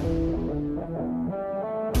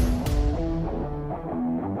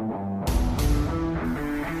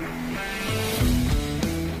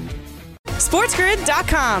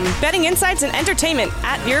 SportsGrid.com. Betting insights and entertainment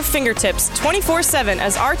at your fingertips 24/7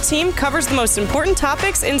 as our team covers the most important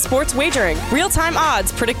topics in sports wagering. Real-time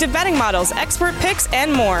odds, predictive betting models, expert picks,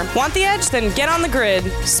 and more. Want the edge? Then get on the grid.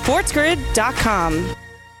 SportsGrid.com.